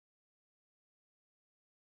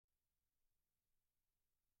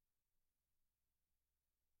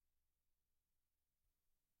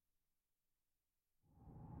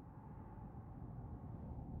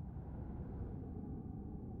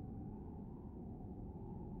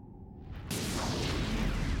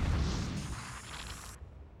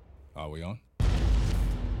Are we on?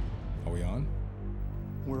 Are we on?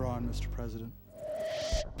 We're on, Mr. President.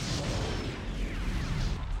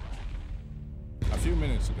 A few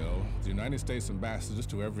minutes ago, the United States ambassadors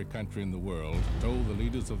to every country in the world told the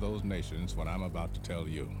leaders of those nations what I'm about to tell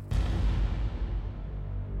you.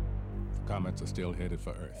 The comets are still headed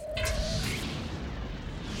for Earth.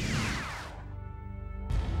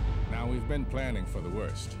 Now, we've been planning for the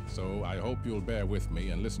worst, so I hope you'll bear with me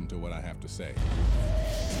and listen to what I have to say.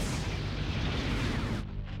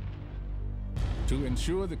 To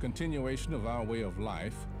ensure the continuation of our way of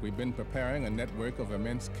life, we've been preparing a network of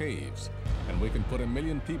immense caves, and we can put 1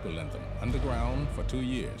 million people in them, underground, for 2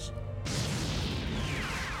 years.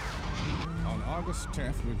 On August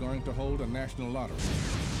 10th, we're going to hold a national lottery.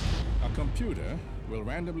 A computer will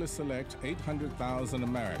randomly select 800,000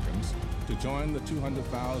 Americans to join the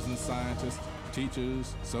 200,000 scientists,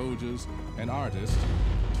 teachers, soldiers, and artists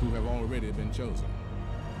who have already been chosen.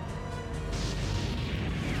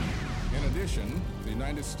 In addition, the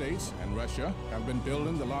United States and Russia have been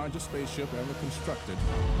building the largest spaceship ever constructed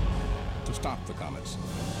to stop the comets.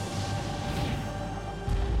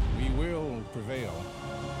 We will prevail.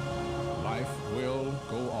 Life will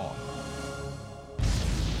go on.